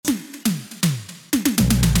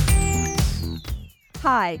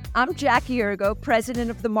Hi, I'm Jackie Ergo, President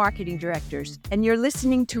of the Marketing Directors, and you're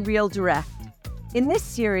listening to Real Direct. In this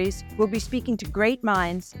series, we'll be speaking to great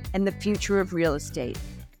minds and the future of real estate.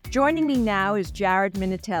 Joining me now is Jared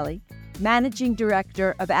Minatelli, Managing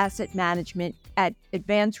Director of Asset Management at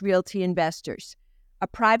Advanced Realty Investors, a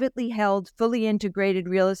privately held, fully integrated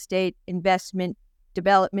real estate investment,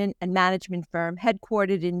 development, and management firm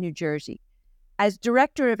headquartered in New Jersey. As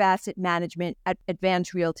Director of Asset Management at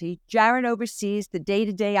Advanced Realty, Jared oversees the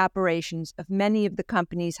day-to-day operations of many of the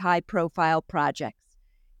company's high-profile projects.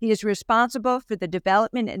 He is responsible for the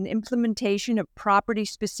development and implementation of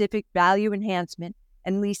property-specific value enhancement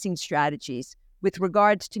and leasing strategies with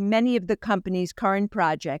regards to many of the company's current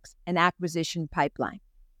projects and acquisition pipeline.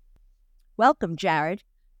 Welcome, Jared.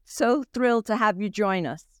 So thrilled to have you join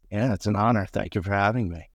us. Yeah, it's an honor. Thank you for having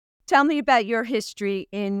me. Tell me about your history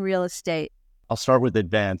in real estate. I'll start with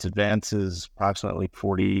Advance. Advance is approximately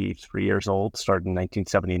 43 years old, started in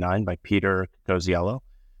 1979 by Peter Coziello.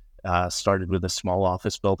 Started with a small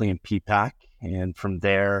office building in P-PAC, and from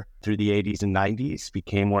there through the 80s and 90s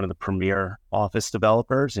became one of the premier office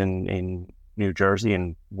developers in New Jersey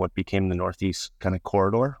and what became the Northeast kind of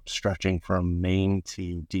corridor, stretching from Maine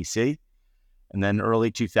to DC. And then early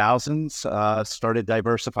 2000s, started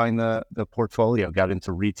diversifying the portfolio, got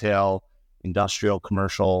into retail, industrial,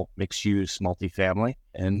 commercial, mixed use, multifamily.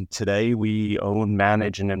 And today we own,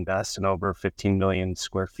 manage, and invest in over 15 million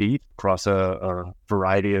square feet across a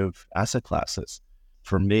variety of asset classes.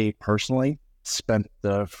 For me personally, spent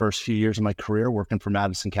the first few years of my career working for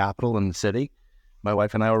Madison Capital in the city. My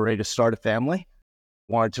wife and I were ready to start a family.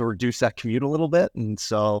 Wanted to reduce that commute a little bit. And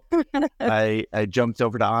so I jumped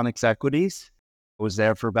over to Onyx Equities. I was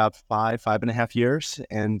there for about five and a half years.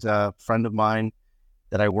 And a friend of mine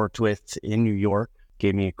that I worked with in New York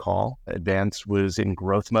gave me a call. Advance was in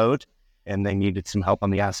growth mode and they needed some help on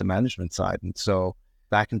the asset management side. And so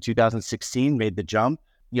back in 2016, made the jump.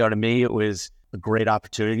 To me, it was a great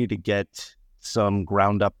opportunity to get some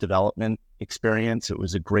ground up development experience. It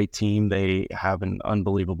was a great team. We have an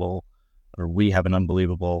unbelievable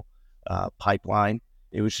pipeline.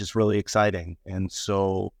 It was just really exciting. And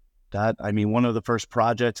so one of the first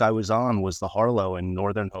projects I was on was the Harlow in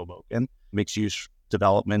Northern Hoboken, mixed use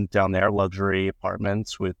development down there, luxury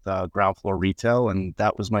apartments with ground floor retail. And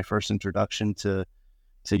that was my first introduction to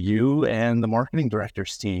you and the marketing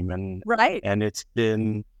directors team. And it's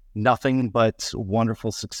been nothing but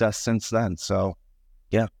wonderful success since then. So,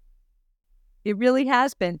 yeah. It really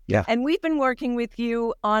has been. Yeah. And we've been working with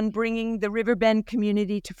you on bringing the Riverbend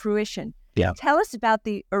community to fruition. Yeah. Tell us about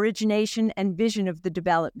the origination and vision of the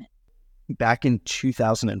development. Back in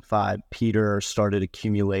 2005, Peter started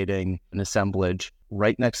accumulating an assemblage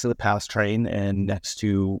right next to the PASS train and next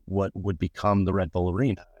to what would become the Red Bull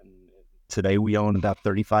Arena. And today we own about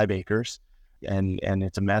 35 acres and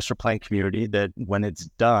it's a master plan community that when it's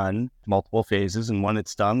done, multiple phases, and when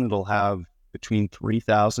it's done, it'll have between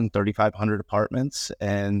 3,000, 3,500 apartments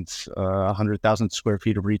and 100,000 square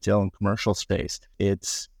feet of retail and commercial space.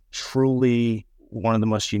 It's truly one of the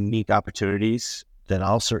most unique opportunities that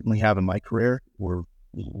I'll certainly have in my career. We're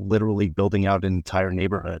literally building out an entire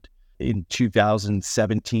neighborhood. In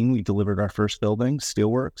 2017, we delivered our first building,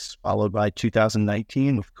 Steelworks, followed by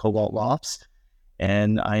 2019 with Cobalt Lofts.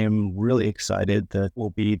 And I am really excited that we'll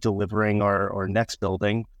be delivering our next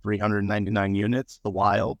building, 399 units, The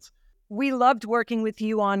Wilds. We loved working with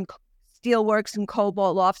you on Steelworks and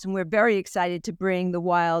Cobalt Lofts, and we're very excited to bring The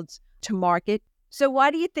Wilds to market. So why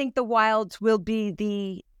do you think The Wilds will be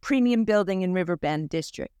the premium building in Riverbend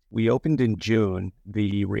District? We opened in June.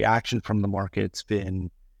 The reaction from the market's been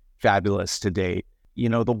fabulous to date.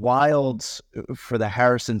 The Wilds for the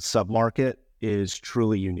Harrison submarket is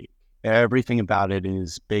truly unique. Everything about it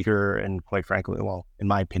is bigger and, quite frankly, well, in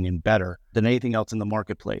my opinion, better than anything else in the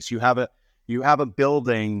marketplace. You have a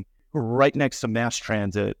building right next to mass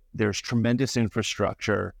transit. There's tremendous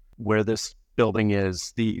infrastructure where this building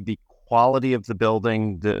is. The quality of the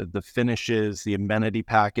building, the finishes, the amenity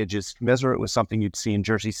package is commensurate with something you'd see in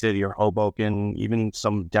Jersey City or Hoboken, even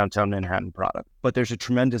some downtown Manhattan product. But there's a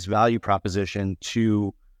tremendous value proposition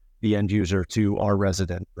to the end user, to our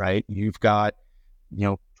resident, right? You've got,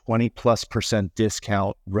 20+%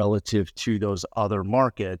 discount relative to those other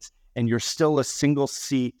markets, and you're still a single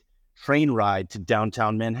seat train ride to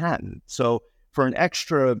downtown Manhattan. So for an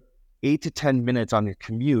extra 8 to 10 minutes on your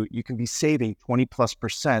commute, you can be saving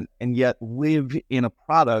 20+% and yet live in a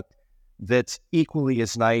product that's equally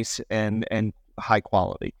as nice and high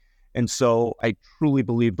quality. And so I truly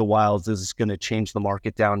believe the Wilds is going to change the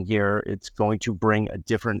market down here. It's going to bring a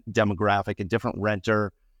different demographic, a different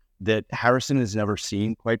renter that Harrison has never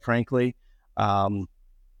seen, quite frankly.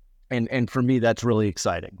 And for me, that's really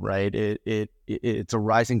exciting, right? It's a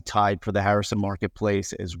rising tide for the Harrison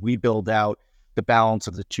marketplace as we build out the balance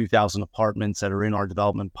of the 2,000 apartments that are in our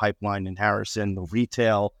development pipeline in Harrison, the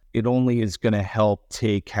retail. It only is going to help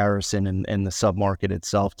take Harrison and the submarket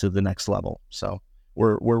itself to the next level. So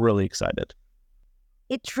we're really excited.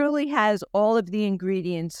 It truly has all of the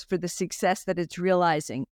ingredients for the success that it's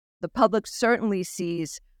realizing. The public certainly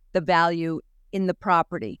sees the value in the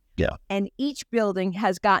property. Yeah. And each building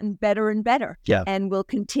has gotten better and better. Yeah. And will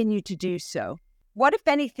continue to do so. What, if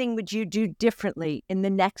anything, would you do differently in the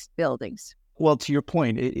next buildings? Well, to your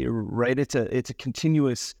point, right? It's a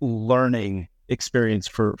continuous learning experience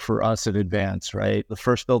for us at Advance, right? The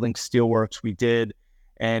first building, Steelworks, we did.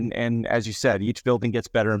 And as you said, each building gets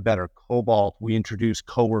better and better. Cobalt, we introduced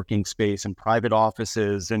co-working space and private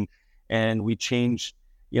offices, and we changed,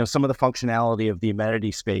 some of the functionality of the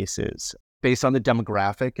amenity spaces based on the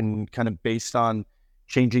demographic and kind of based on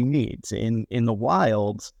changing needs. In the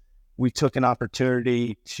wilds, we took an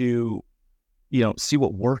opportunity to, see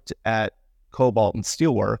what worked at Cobalt and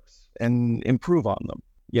Steelworks and improve on them.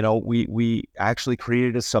 We actually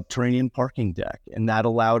created a subterranean parking deck, and that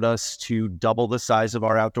allowed us to double the size of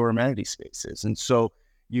our outdoor amenity spaces. And so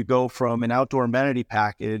you go from an outdoor amenity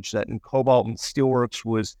package that in Cobalt and Steelworks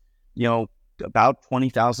was, about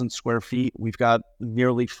 20,000 square feet. We've got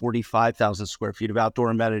nearly 45,000 square feet of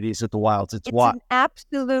outdoor amenities at the Wilds. It's an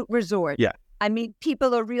absolute resort. Yeah. I mean,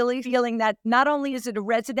 people are really feeling that not only is it a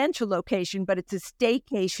residential location, but it's a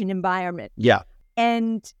staycation environment. Yeah.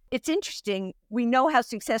 And it's interesting. We know how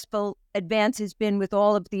successful Advance has been with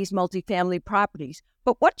all of these multifamily properties.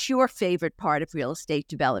 But what's your favorite part of real estate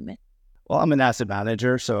development? Well, I'm an asset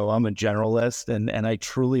manager, so I'm a generalist, and I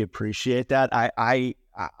truly appreciate that.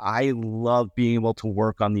 I love being able to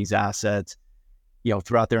work on these assets,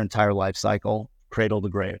 throughout their entire life cycle, cradle to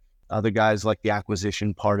grave. Other guys like the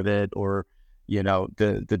acquisition part of it, or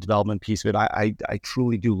the development piece of it. I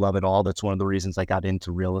truly do love it all. That's one of the reasons I got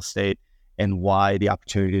into real estate and why the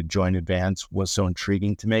opportunity to join Advance was so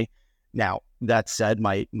intriguing to me. Now, that said,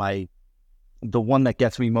 the one that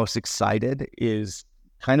gets me most excited is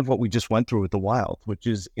kind of what we just went through with the Wild, which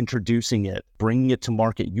is introducing it, bringing it to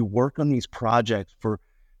market. You work on these projects for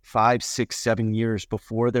 5, 6, 7 years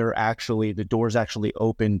before the doors actually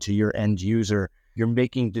open to your end user. You're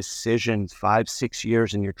making decisions 5, 6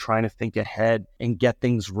 years, and you're trying to think ahead and get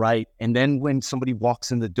things right. And then when somebody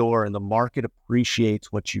walks in the door and the market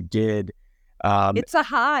appreciates what you did, it's a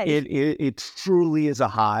high. It truly is a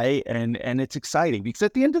high, and it's exciting because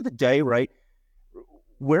at the end of the day, right,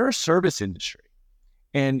 we're a service industry,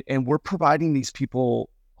 and we're providing these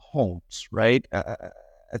people homes, right?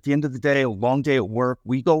 At the end of the day, a long day at work,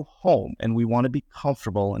 we go home and we want to be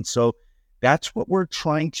comfortable, and so that's what we're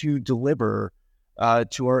trying to deliver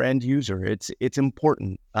to our end user. It's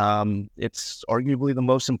important. It's arguably the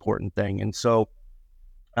most important thing, and so.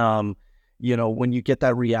 When you get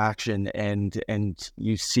that reaction and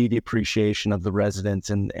you see the appreciation of the residents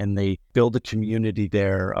and they build a community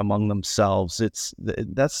there among themselves,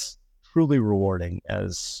 that's truly rewarding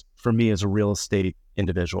for me as a real estate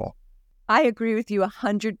individual. I agree with you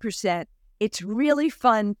 100%. It's really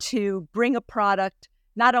fun to bring a product,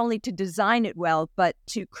 not only to design it well, but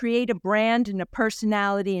to create a brand and a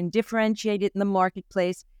personality and differentiate it in the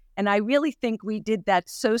marketplace. And I really think we did that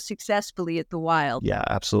so successfully at the Wild. Yeah,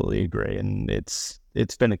 absolutely agree. And it's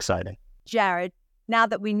been exciting. Jared, now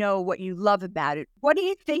that we know what you love about it, what do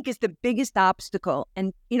you think is the biggest obstacle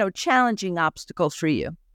and, challenging obstacle for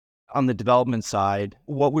you? On the development side,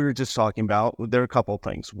 what we were just talking about, there are a couple of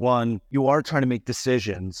things. One, you are trying to make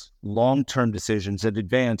decisions, long-term decisions at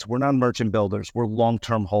Advance. We're not merchant builders. We're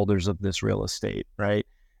long-term holders of this real estate, right?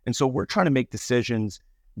 And so we're trying to make decisions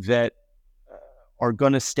that are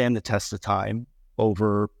going to stand the test of time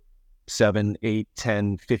over 7, 8,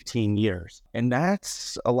 10, 15 years. And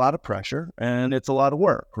that's a lot of pressure and it's a lot of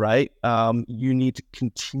work, right? You need to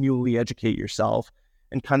continually educate yourself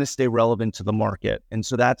and kind of stay relevant to the market. And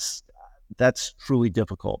so that's truly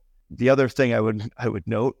difficult. The other thing I would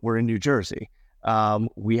note, we're in New Jersey.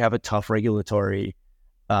 We have a tough regulatory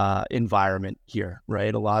environment here,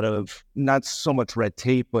 right? A lot of, not so much red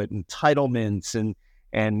tape, but entitlements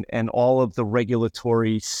and all of the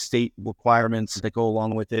regulatory state requirements that go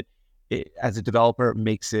along with it. As a developer,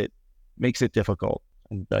 makes it difficult.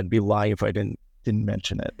 And I'd be lying if I didn't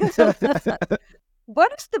mention it.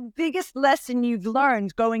 What is the biggest lesson you've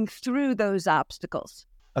learned going through those obstacles?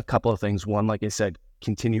 A couple of things. One, like I said,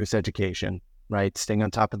 continuous education, right? Staying on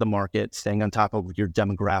top of the market, staying on top of your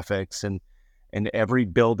demographics, and every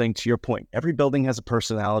building, to your point, every building has a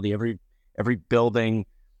personality. Every building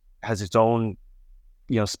has its own,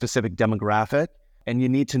 specific demographic. And you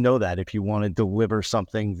need to know that if you want to deliver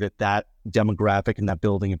something that demographic and that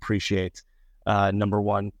building appreciates, number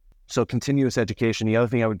one. So continuous education. The other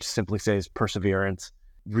thing I would simply say is perseverance.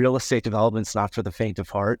 Real estate development's not for the faint of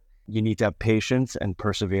heart. You need to have patience and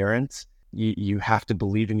perseverance. You have to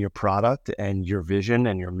believe in your product and your vision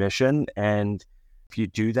and your mission. And if you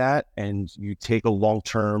do that and you take a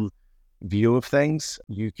long-term view of things,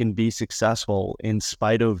 you can be successful in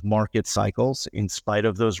spite of market cycles, in spite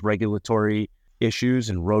of those regulatory issues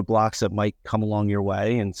and roadblocks that might come along your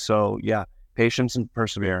way. And so, yeah, patience and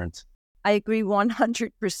perseverance. I agree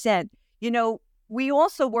 100%. We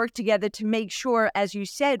also work together to make sure, as you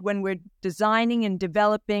said, when we're designing and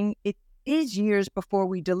developing, it is years before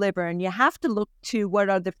we deliver. And you have to look to what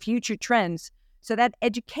are the future trends. So that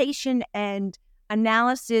education and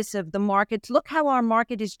analysis of the markets, look how our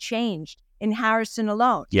market has changed in Harrison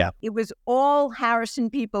alone. Yeah. It was all Harrison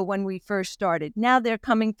people when we first started. Now they're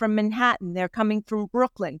coming from Manhattan. They're coming from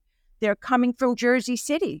Brooklyn. They're coming from Jersey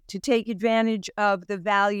City to take advantage of the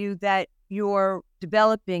value that you're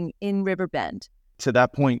developing in Riverbend. To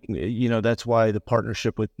that point, that's why the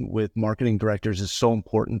partnership with marketing directors is so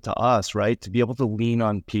important to us, right? To be able to lean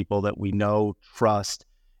on people that we know, trust,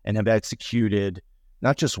 and have executed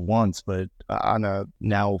not just once, but on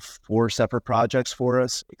now 4 separate projects for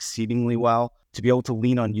us exceedingly well. To be able to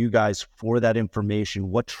lean on you guys for that information.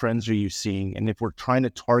 What trends are you seeing? And if we're trying to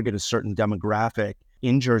target a certain demographic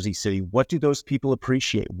in Jersey City, what do those people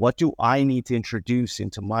appreciate? What do I need to introduce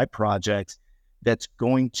into my projects that's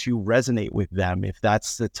going to resonate with them if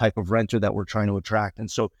that's the type of renter that we're trying to attract? And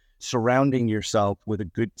so surrounding yourself with a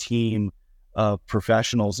good team of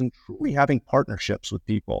professionals and truly having partnerships with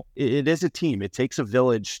people. It is a team. It takes a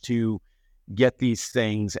village to get these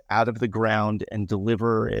things out of the ground and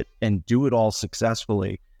deliver it and do it all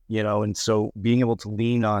successfully. And so being able to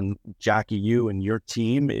lean on Jackie, you and your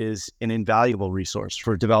team is an invaluable resource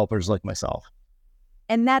for developers like myself.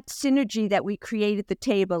 And that synergy that we create at the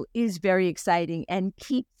table is very exciting and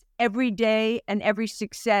keeps every day and every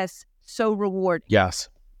success so rewarding. Yes,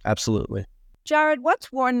 absolutely. Jared,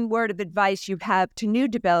 what's one word of advice you have to new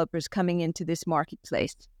developers coming into this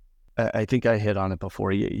marketplace? I think I hit on it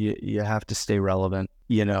before. You have to stay relevant,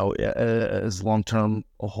 as long-term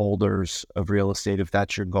holders of real estate. If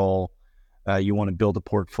that's your goal, you want to build a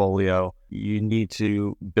portfolio, you need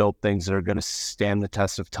to build things that are going to stand the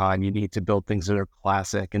test of time. You need to build things that are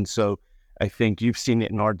classic. And so I think you've seen it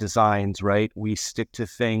in our designs, right? We stick to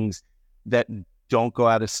things that don't go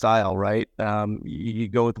out of style, right? You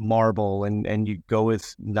go with marble and you go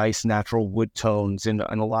with nice natural wood tones and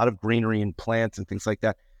a lot of greenery and plants and things like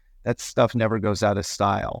that. That stuff never goes out of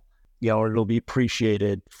style. It'll be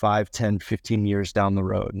appreciated 5, 10, 15 years down the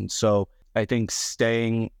road. And so I think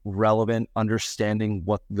staying relevant, understanding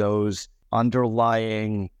what those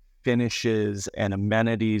underlying finishes and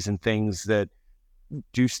amenities and things that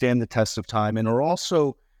do stand the test of time and are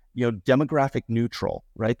also, demographic neutral,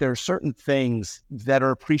 right? There are certain things that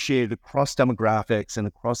are appreciated across demographics and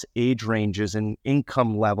across age ranges and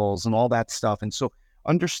income levels and all that stuff. And so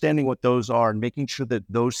understanding what those are and making sure that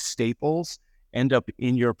those staples end up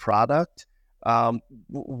in your product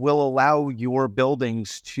will allow your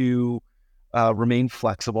buildings to remain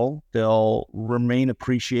flexible. They'll remain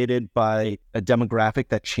appreciated by a demographic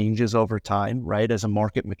that changes over time, right? As a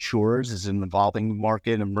market matures, as an evolving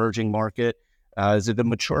market, emerging market, is it a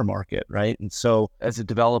mature market, right? And so as a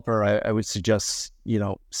developer, I would suggest,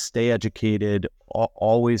 stay educated,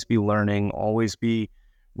 always be learning, always be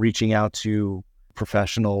reaching out to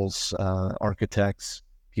professionals, architects,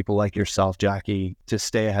 people like yourself, Jackie, to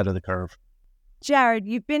stay ahead of the curve. Jared,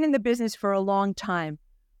 you've been in the business for a long time.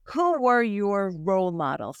 Who were your role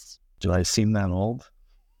models? Do I seem that old?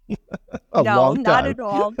 No, not at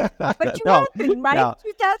all. But you have been, right? No.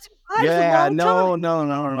 2005 Yeah, is a long time.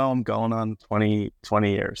 No. I'm going on 20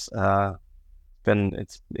 years.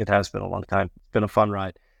 It has been a long time. It's been a fun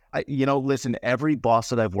ride. Listen, every boss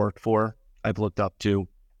that I've worked for, I've looked up to.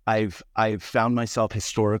 I've found myself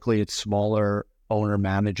historically at smaller owner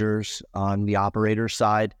managers on the operator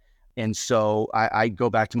side. And so I go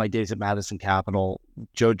back to my days at Madison Capital,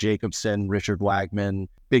 Joe Jacobson, Richard Wagman,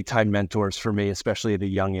 big time mentors for me, especially at a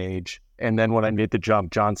young age. And then when I made the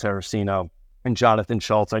jump, John Saraceno and Jonathan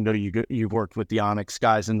Schultz, I know you've worked with the Onyx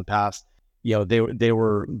guys in the past. They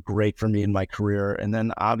were great for me in my career. And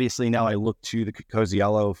then obviously now I look to the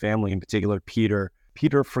Coziello family, in particular, Peter.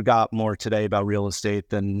 Peter forgot more today about real estate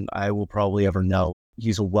than I will probably ever know.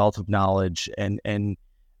 He's a wealth of knowledge, and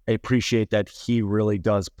I appreciate that he really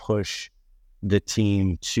does push the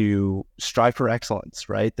team to strive for excellence,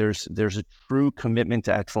 right? There's a true commitment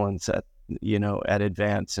to excellence at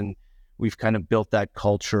Advance, and we've kind of built that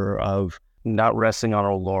culture of not resting on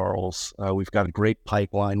our laurels. We've got a great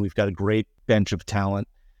pipeline. We've got a great bench of talent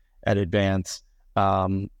at Advance.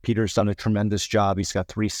 Peter's done a tremendous job. He's got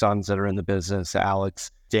 3 sons that are in the business,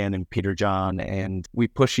 Alex, Dan, and Peter John, and we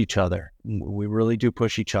push each other. We really do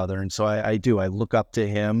push each other. And so I look up to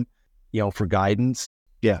him, for guidance.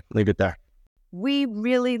 Yeah, leave it there. We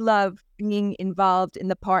really love being involved in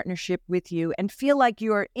the partnership with you and feel like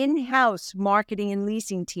your in-house marketing and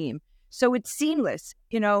leasing team. So it's seamless.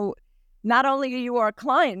 Not only are you our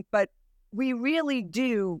client, but we really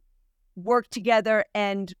do work together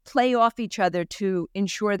and play off each other to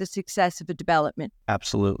ensure the success of a development.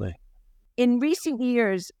 Absolutely. In recent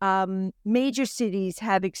years, major cities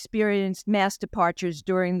have experienced mass departures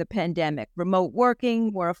during the pandemic. Remote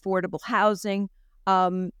working, more affordable housing,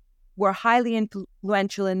 were highly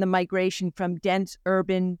influential in the migration from dense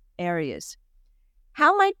urban areas.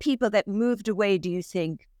 How might people that moved away, do you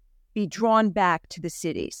think, be drawn back to the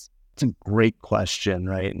cities? It's a great question,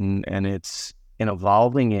 right? And it's an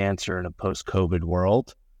evolving answer in a post-COVID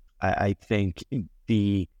world. I think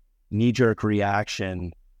the knee-jerk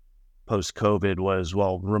reaction post-COVID was,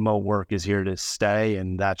 well, remote work is here to stay,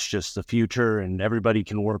 and that's just the future, and everybody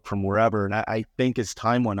can work from wherever. And I think as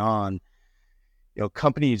time went on,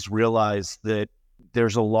 companies realized that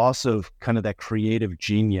there's a loss of kind of that creative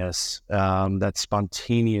genius, that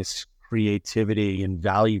spontaneous creativity and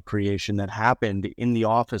value creation that happened in the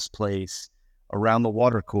office place around the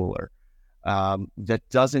water cooler, that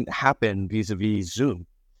doesn't happen vis-a-vis Zoom.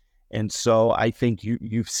 And so I think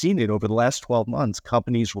you've seen it over the last 12 months,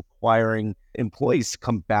 companies requiring employees to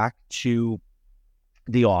come back to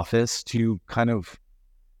the office to kind of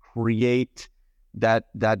create that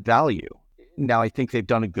value. Now, I think they've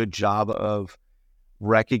done a good job of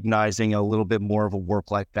recognizing a little bit more of a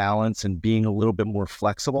work-life balance and being a little bit more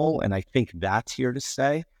flexible. And I think that's here to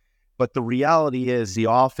stay. But the reality is the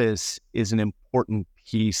office is an important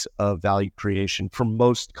piece of value creation for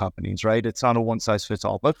most companies, right? It's not a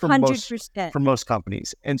one-size-fits-all, but for 100%. most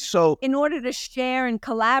companies. And so in order to share and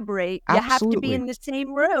collaborate, you have to be in the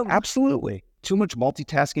same room. Absolutely. Too much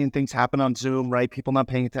multitasking and things happen on Zoom, right? People not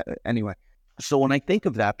paying attention. Anyway, so when I think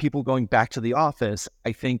of that, people going back to the office,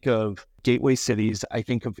 I think of gateway cities, I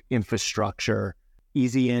think of infrastructure,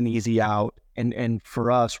 easy in, easy out. And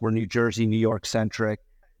for us, we're New Jersey, New York centric.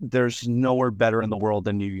 There's nowhere better in the world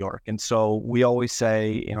than New York. And so we always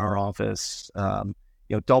say in our office,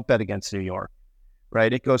 don't bet against New York,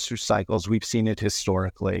 right? It goes through cycles. We've seen it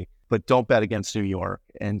historically, but don't bet against New York.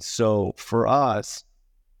 And so for us,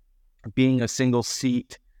 being a single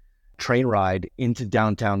seat train ride into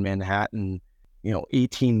downtown Manhattan,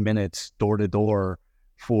 18 minutes door to door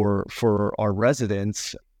for our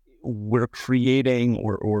residents, we're creating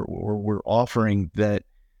or we're offering that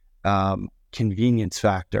convenience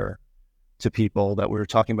factor to people that we were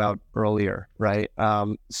talking about earlier, right?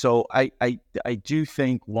 So I do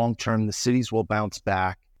think long-term the cities will bounce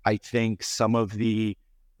back. I think some of the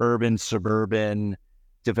urban, suburban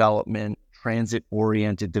development,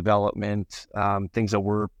 transit-oriented development, things that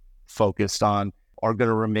we're focused on are going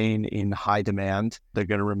to remain in high demand. They're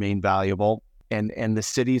going to remain valuable. And the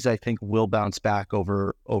cities, I think, will bounce back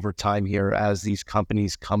over time here as these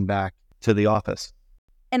companies come back to the office.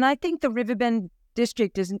 And I think the Riverbend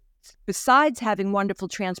District is, besides having wonderful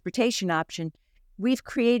transportation option, we've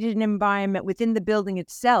created an environment within the building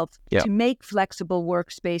itself to make flexible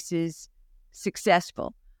workspaces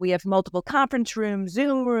successful. We have multiple conference rooms,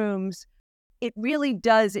 Zoom rooms. It really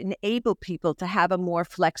does enable people to have a more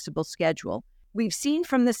flexible schedule. We've seen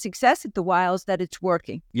from the success at the Wilds that it's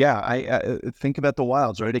working. Yeah, I think about the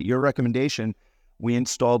Wilds, right? At your recommendation, we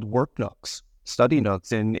installed work nooks, study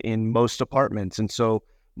nooks in most apartments. And so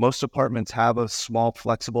most apartments have a small,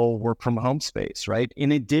 flexible work from home space, right?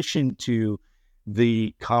 In addition to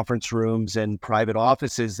the conference rooms and private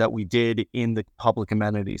offices that we did in the public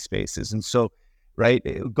amenity spaces. And so, right,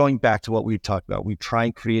 going back to what we talked about, we try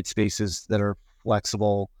and create spaces that are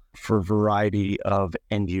flexible for a variety of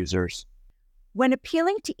end users. When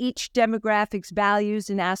appealing to each demographic's values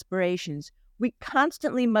and aspirations, we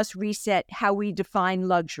constantly must reset how we define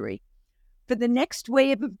luxury. For the next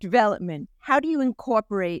wave of development, how do you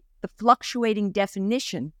incorporate the fluctuating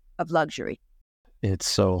definition of luxury? It's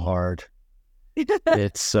so hard.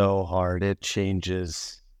 It's so hard. It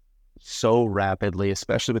changes so rapidly,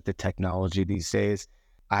 especially with the technology these days.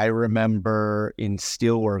 I remember in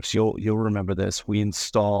Steelworks, you'll remember this, we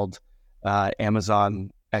installed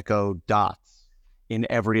Amazon Echo Dots in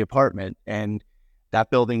every apartment. And that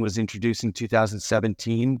building was introduced in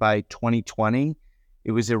 2017. By 2020,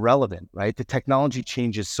 it was irrelevant, right? The technology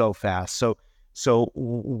changes so fast. So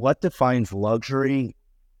what defines luxury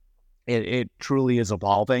It truly is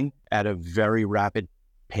evolving at a very rapid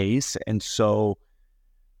pace. And so,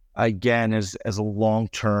 again, as a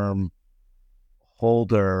long-term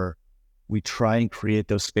holder, we try and create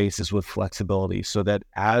those spaces with flexibility so that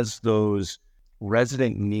as those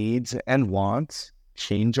resident needs and wants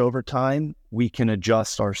change over time, we can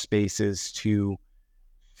adjust our spaces to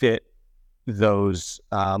fit those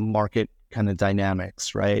market kind of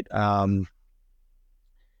dynamics, right?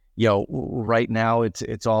 Right now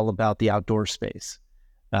it's all about the outdoor space.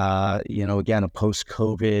 Again, a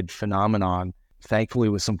post-COVID phenomenon. Thankfully,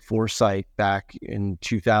 with some foresight back in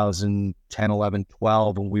 2010, 11,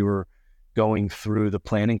 12, when we were going through the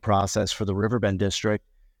planning process for the Riverbend District,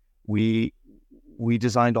 we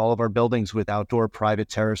designed all of our buildings with outdoor private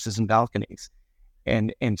terraces and balconies.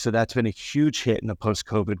 And so that's been a huge hit in the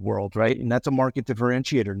post-COVID world, right? And that's a market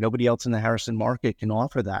differentiator. Nobody else in the Harrison market can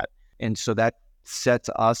offer that. And so that sets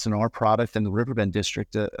us and our product in the Riverbend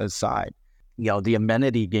District aside. The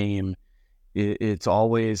amenity game, it's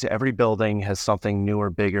always, every building has something newer,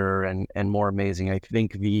 bigger, and more amazing. I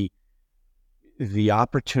think the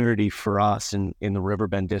opportunity for us in the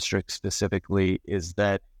Riverbend District specifically is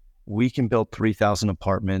that we can build 3,000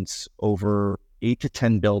 apartments over 8 to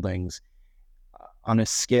 10 buildings on a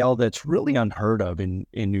scale that's really unheard of in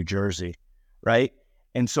New Jersey, right?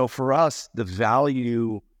 And so for us, the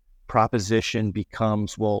value proposition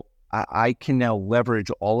becomes, well, I can now leverage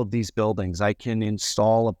all of these buildings. I can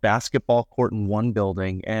install a basketball court in one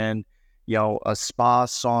building and, a spa,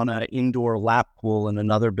 sauna, indoor lap pool in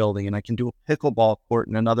another building. And I can do a pickleball court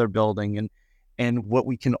in another building. And what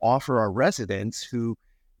we can offer our residents who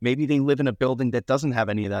maybe they live in a building that doesn't have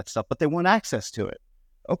any of that stuff, but they want access to it.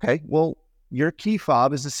 Okay, well, your key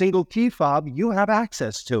fob is a single key fob. You have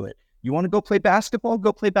access to it. You want to go play basketball?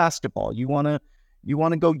 Go play basketball. You want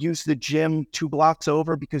to go use the gym 2 blocks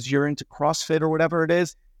over because you're into CrossFit or whatever it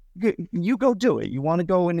is, you go do it. You want to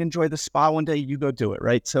go and enjoy the spa one day, you go do it,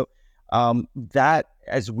 right? So that,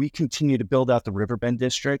 as we continue to build out the Riverbend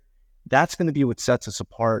District, that's going to be what sets us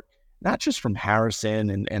apart, not just from Harrison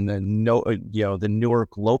and the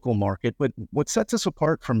Newark local market, but what sets us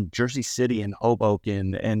apart from Jersey City and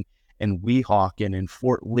Hoboken and Weehawken and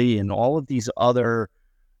Fort Lee and all of these other,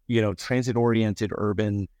 transit-oriented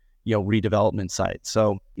urban redevelopment sites.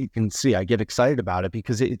 So you can see I get excited about it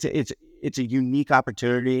because it's a unique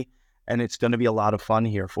opportunity, and it's going to be a lot of fun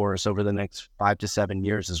here for us over the next 5 to 7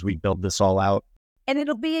 years as we build this all out. And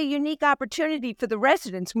it'll be a unique opportunity for the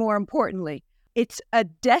residents, more importantly. It's a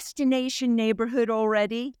destination neighborhood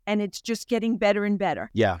already, and it's just getting better and better.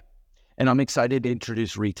 Yeah. And I'm excited to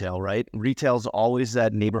introduce retail, right? Retail's always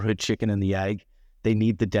that neighborhood chicken and the egg. They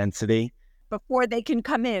need the density before they can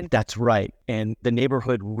come in. That's right. And the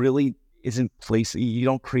neighborhood really isn't place. You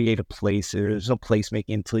don't create a place. There's no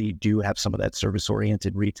placemaking until you do have some of that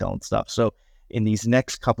service-oriented retail and stuff. So in these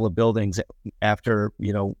next couple of buildings, after,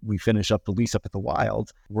 we finish up the lease up at the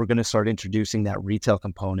Wild, we're going to start introducing that retail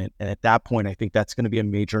component. And at that point, I think that's going to be a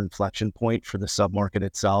major inflection point for the submarket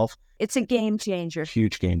itself. It's a game changer.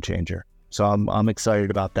 Huge game changer. So I'm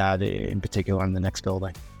excited about that in particular on the next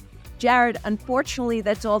building. Jared, unfortunately,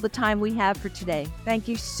 that's all the time we have for today. Thank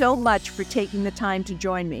you so much for taking the time to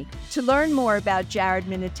join me. To learn more about Jared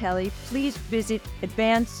Minatelli, please visit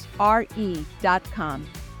advancere.com.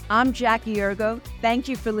 I'm Jackie Ergo. Thank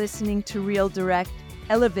you for listening to Real Direct,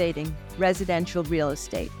 elevating residential real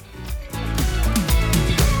estate.